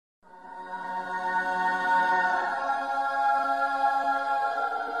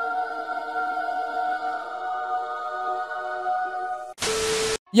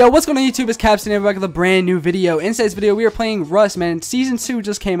Yo, what's going on YouTube? It's kxptr, and we're back with a brand new video. In today's video, we are playing Rust, man. Season 2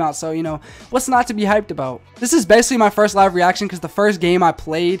 just came out, so, you know, what's not to be hyped about? This is basically my first live reaction, because the first game I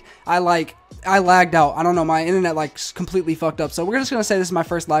played, I lagged out. I don't know, my internet, completely fucked up. So we're just going to say this is my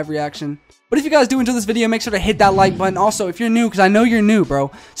first live reaction. But if you guys do enjoy this video, make sure to hit that like button. Also, if you're new, because I know you're new,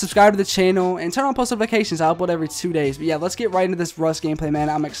 bro, subscribe to the channel, and turn on post notifications. I upload every 2 days. But yeah, let's get right into this Rust gameplay, man.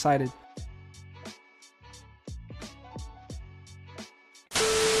 I'm excited.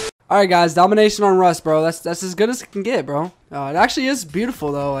 Alright guys, domination on Rust, bro. That's as good as it can get, bro. It actually is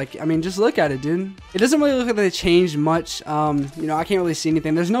beautiful though. I mean, just look at it, dude. It doesn't really look like they changed much. You know, I can't really see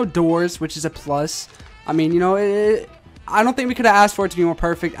anything. There's no doors, which is a plus. I mean, you know, I don't think we could have asked for it to be more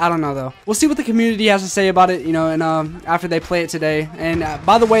perfect. I don't know though. We'll see what the community has to say about it, you know, and after they play it today. And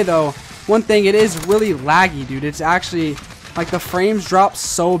by the way though, one thing, it is really laggy, dude. It's actually the frames drop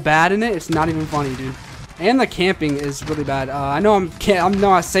so bad in it. It's not even funny, dude. And the camping is really bad. I know I'm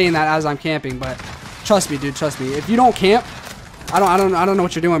not saying that as I'm camping, but trust me, dude. Trust me. If you don't camp, I don't know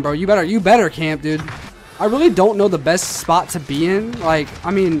what you're doing, bro. You better camp, dude. I really don't know the best spot to be in. I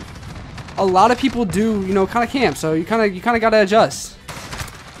mean, a lot of people do, you know, kind of camp, so you kind of gotta adjust.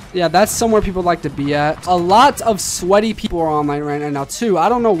 Yeah, that's somewhere people like to be at. A lot of sweaty people are online right now too. I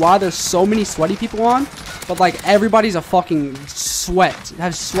don't know why there's so many sweaty people on, but everybody's a fucking sweat.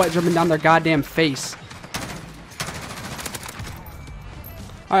 Have sweat dripping down their goddamn face.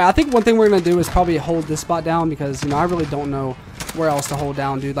 Alright, I think one thing we're going to do is probably hold this spot down because, you know, I really don't know where else to hold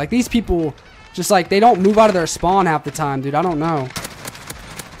down, dude. These people, just they don't move out of their spawn half the time, dude. I don't know.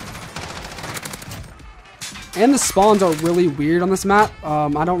 And the spawns are really weird on this map.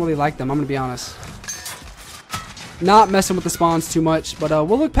 I don't really like them, I'm going to be honest. Not messing with the spawns too much, but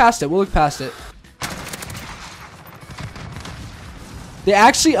we'll look past it. We'll look past it. They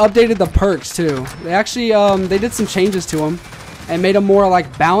actually updated the perks, too. They actually, they did some changes to them. And made them more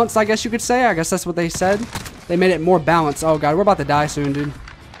balanced, I guess you could say. I guess that's what they said. They made it more balanced. Oh god, we're about to die soon, dude.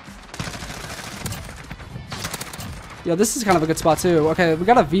 Yo, this is kind of a good spot too. Okay, we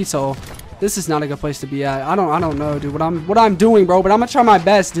got a VTOL. This is not a good place to be at. I don't know, dude. What I'm doing, bro. But I'm gonna try my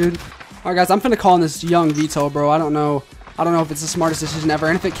best, dude. All right, guys. I'm finna call in this young VTOL, bro. I don't know if it's the smartest decision ever.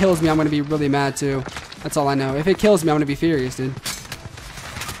 And if it kills me, I'm gonna be really mad too. That's all I know. If it kills me, I'm gonna be furious, dude.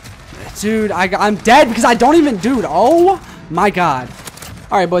 Dude, I'm dead because I don't even, dude. Oh my god.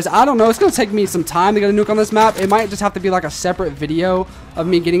 Alright, boys, I don't know. It's going to take me some time to get a nuke on this map. It might just have to be a separate video of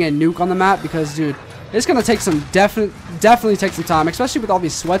me getting a nuke on the map because, dude, it's going to take some definitely take some time, especially with all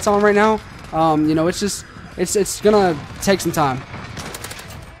these sweats on right now. You know, it's going to take some time.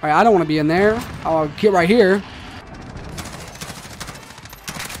 Alright, I don't want to be in there. I'll get right here.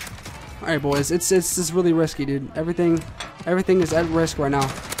 Alright, boys, it's really risky, dude. Everything is at risk right now.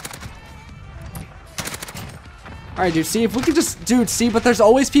 Alright, dude, see if we can just, dude, see, but there's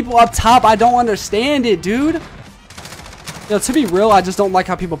always people up top. I don't understand it, dude. Yo, to be real, I just don't like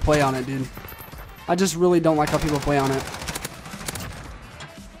how people play on it, dude. I just really don't like how people play on it.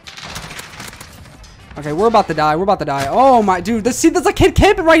 Okay, we're about to die. We're about to die. Oh, my, dude, see, there's a kid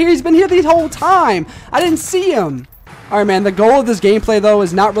camping right here. He's been here the whole time. I didn't see him. Alright, man, the goal of this gameplay, though,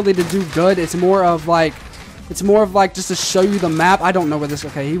 is not really to do good. It's more of, just to show you the map. I don't know where this,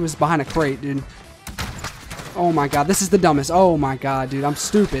 okay, he was behind a crate, dude. Oh my god, this is the dumbest. Oh my god, dude, I'm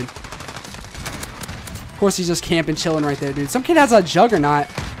stupid. Of course, he's just camping, chilling right there, dude. Some kid has a juggernaut.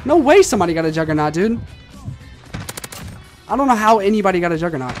 No way somebody got a juggernaut, dude. I don't know how anybody got a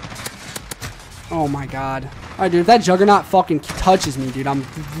juggernaut. Oh my god. Alright, dude, if that juggernaut fucking touches me, dude, I'm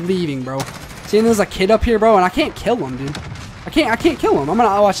leaving, bro. See, there's a kid up here, bro, and I can't kill him, dude. I can't kill him.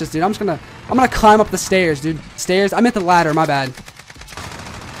 Watch this, dude. I'm gonna climb up the stairs, dude. Stairs? I meant the ladder, my bad.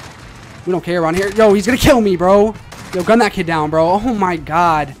 We don't care around here. Yo, he's gonna kill me, bro. Yo, gun that kid down, bro. Oh my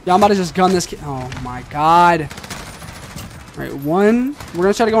god. Yo, I'm about to just gun this kid. Oh my god. Alright, 1. We're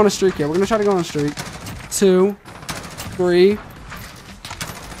gonna try to go on a streak here. We're gonna try to go on a streak. 2, 3,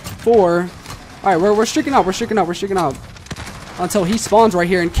 4. Alright, we're streaking up. We're streaking up. We're streaking up. Until he spawns right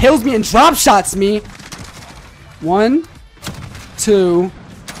here and kills me and drop shots me. 1, 2,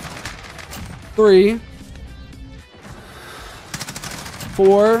 3,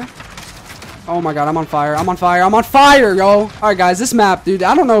 4. Oh my god, I'm on fire. I'm on fire. I'm on fire, yo. Alright, guys, this map, dude,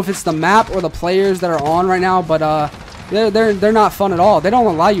 I don't know if it's the map or the players that are on right now, but they're not fun at all. They don't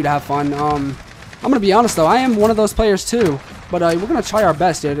allow you to have fun. I'm gonna be honest though, I am one of those players too. But we're gonna try our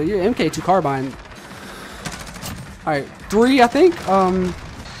best, dude. You're MK2 carbine. Alright, 3, I think.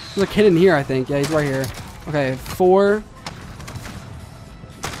 There's a kid in here, I think. Yeah, he's right here. Okay, 4.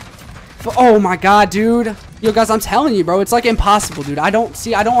 Oh my god, dude. Yo, guys, I'm telling you, bro, it's like impossible, dude. I don't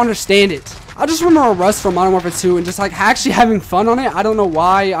understand it. I just remember Rust from Modern Warfare 2 and just like actually having fun on it. I don't know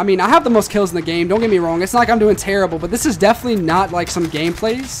why. I mean, I have the most kills in the game. Don't get me wrong. It's not like I'm doing terrible, but this is definitely not like some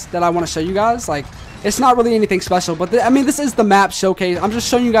gameplays that I want to show you guys. Like, it's not really anything special, but I mean, this is the map showcase. I'm just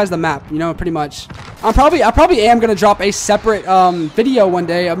showing you guys the map, you know, pretty much. I probably am going to drop a separate video one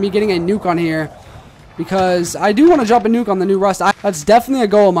day of me getting a nuke on here. Because I do want to drop a nuke on the new Rust. That's definitely a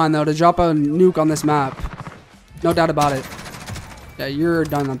goal of mine, though, to drop a nuke on this map. No doubt about it. Yeah, you're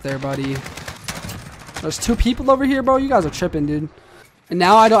done up there, buddy. There's 2 people over here, bro. You guys are tripping, dude. And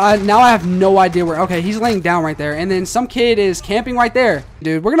now I have no idea where. Okay, he's laying down right there, and then some kid is camping right there,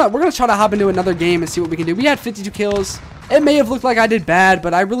 dude. We're gonna try to hop into another game and see what we can do. We had 52 kills. It may have looked like I did bad,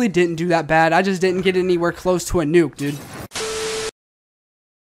 but I really didn't do that bad. I just didn't get anywhere close to a nuke, dude.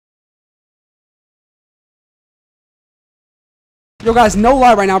 Yo, guys, no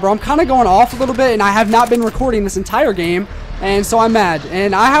lie right now, bro. I'm kind of going off a little bit, and I have not been recording this entire game, and so I'm mad.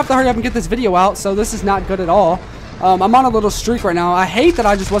 And I have to hurry up and get this video out, so this is not good at all. I'm on a little streak right now. I hate that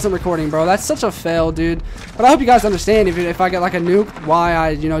I just wasn't recording, bro. That's such a fail, dude. But I hope you guys understand if I get like a nuke, why I,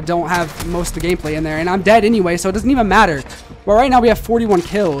 you know, don't have most of the gameplay in there. And I'm dead anyway, so it doesn't even matter. But right now we have 41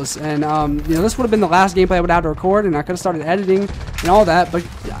 kills, and you know, this would have been the last gameplay I would have to record, and I could have started editing and all that. But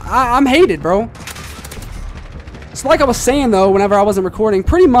I'm hated, bro. So like I was saying though, whenever I wasn't recording,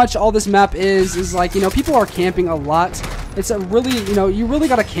 pretty much all this map is like, you know, people are camping a lot. It's a really, you know, you really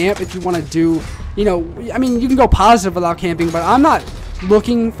gotta camp if you want to do, you know, I mean, you can go positive without camping, but I'm not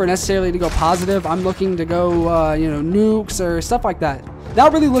looking for necessarily to go positive. I'm looking to go, you know, nukes or stuff like that.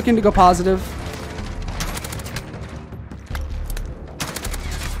 Not really looking to go positive.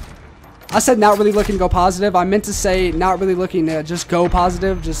 I said not really looking to go positive. I meant to say not really looking to just go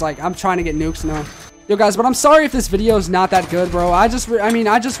positive. Just like I'm trying to get nukes now. Yo, guys, but I'm sorry if this video is not that good, bro. I just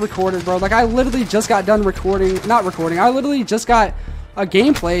recorded, bro. Like, I literally just got done recording. Not recording. I literally just got a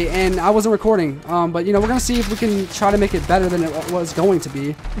gameplay, and I wasn't recording. But, you know, we're going to see if we can try to make it better than it was going to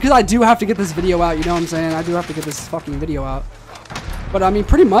be. Because I do have to get this video out, you know what I'm saying? I do have to get this fucking video out. But, I mean,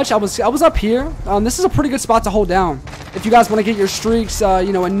 pretty much, I was up here. This is a pretty good spot to hold down. If you guys want to get your streaks,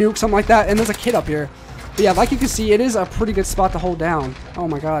 you know, a nuke, something like that. And there's a kid up here. But, yeah, like you can see, it is a pretty good spot to hold down. Oh,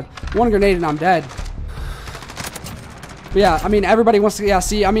 my God. 1 grenade, and I'm dead. But yeah, I mean, everybody wants to, yeah,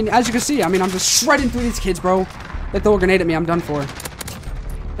 see, I mean, as you can see, I mean, I'm just shredding through these kids, bro. They throw a grenade at me, I'm done for.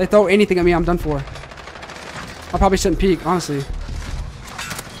 They throw anything at me, I'm done for. I probably shouldn't peek, honestly.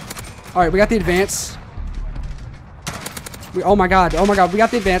 Alright, we got the advance. Oh my god, we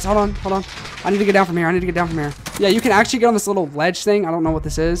got the advance. Hold on. I need to get down from here, Yeah, you can actually get on this little ledge thing. I don't know what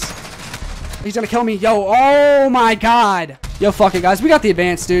this is. He's gonna kill me. Yo, oh my god. Yo, fuck it, guys. We got the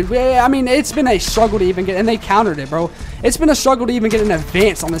advance, dude. I mean, it's been a struggle to even get, and they countered it, bro. It's been a struggle to even get an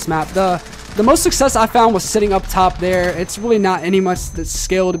advance on this map. The most success I found was sitting up top there. It's really not any much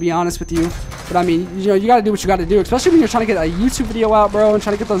skill, to be honest with you. But, I mean, you know, you gotta do what you gotta do, especially when you're trying to get a YouTube video out, bro, and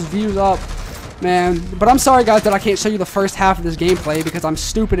trying to get those views up. Man, but I'm sorry, guys, that I can't show you the first half of this gameplay because I'm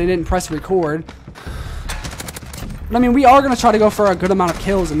stupid and didn't press record. But, I mean, we are gonna try to go for a good amount of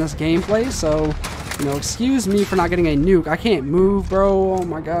kills in this gameplay, so... You know, excuse me for not getting a nuke. I can't move, bro. Oh,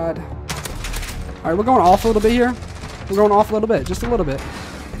 my God. All right, we're going off a little bit here. We're going off a little bit. Just a little bit.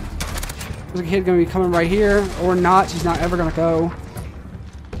 There's a kid going to be coming right here. Or not. He's not ever going to go.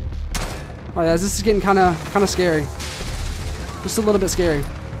 Oh, yeah, this is getting kind of scary. Just a little bit scary.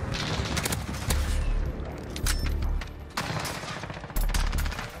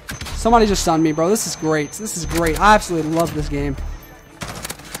 Somebody just stunned me, bro. This is great. This is great. I absolutely love this game.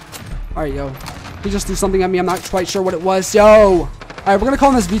 All right, yo. He just threw something at me. I'm not quite sure what it was. Yo. All right, we're going to call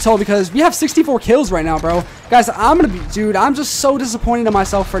in this VTOL because we have 64 kills right now, bro. Guys, I'm going to be... Dude, I'm just so disappointed in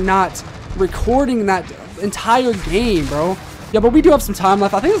myself for not recording that entire game, bro. Yeah, but we do have some time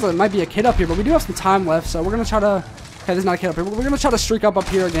left. I think there might be a kid up here, but we do have some time left. So we're going to try to... Okay, there's not a kid up here. We're going to try to streak up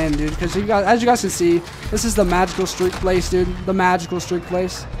here again, dude. Because you guys, as you guys can see, this is the magical streak place, dude. The magical streak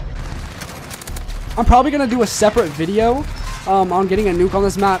place. I'm probably going to do a separate video on getting a nuke on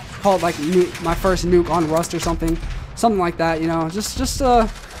this map called like my first nuke on Rust or something like that, you know, just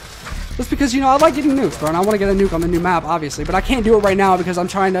because, you know, I like getting nukes, bro, and I want to get a nuke on the new map, obviously, but I can't do it right now because I'm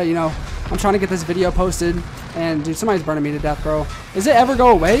trying to, you know, I'm trying to get this video posted, and dude, somebody's burning me to death, bro. Does it ever go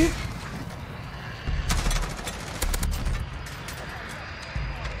away?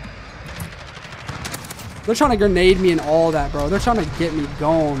 They're trying to grenade me and all that, bro. They're trying to get me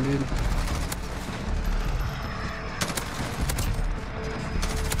going, dude.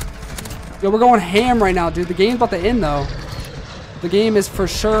 Yo, we're going ham right now, dude. The game's about to end, though. The game is for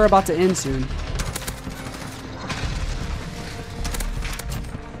sure about to end soon.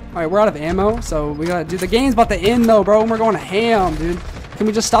 Alright, we're out of ammo, so we gotta do the game's about to end though, bro, and we're going ham, dude. Can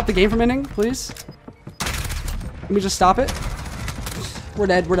we just stop the game from ending, please? Can we just stop it? We're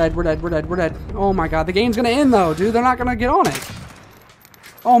dead, we're dead, we're dead, we're dead, we're dead. Oh my god, the game's gonna end though, dude. They're not gonna get on it.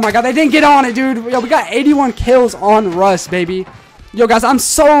 Oh my god, they didn't get on it, dude. Yo, we got 81 kills on Rust, baby. Yo, guys, I'm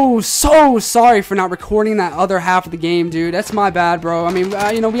so sorry for not recording that other half of the game, dude. That's my bad, bro. I mean,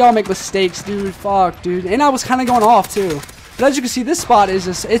 you know, we all make mistakes, dude. Fuck, dude. And I was kind of going off, too. But as you can see, this spot is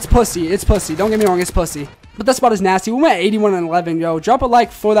just, it's pussy. It's pussy. Don't get me wrong, it's pussy. But that spot is nasty. We went 81 and 11, yo. Drop a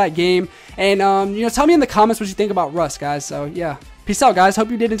like for that game. And, you know, tell me in the comments what you think about Rust, guys. So, yeah. Peace out, guys.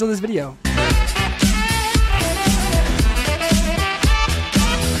 Hope you did enjoy this video.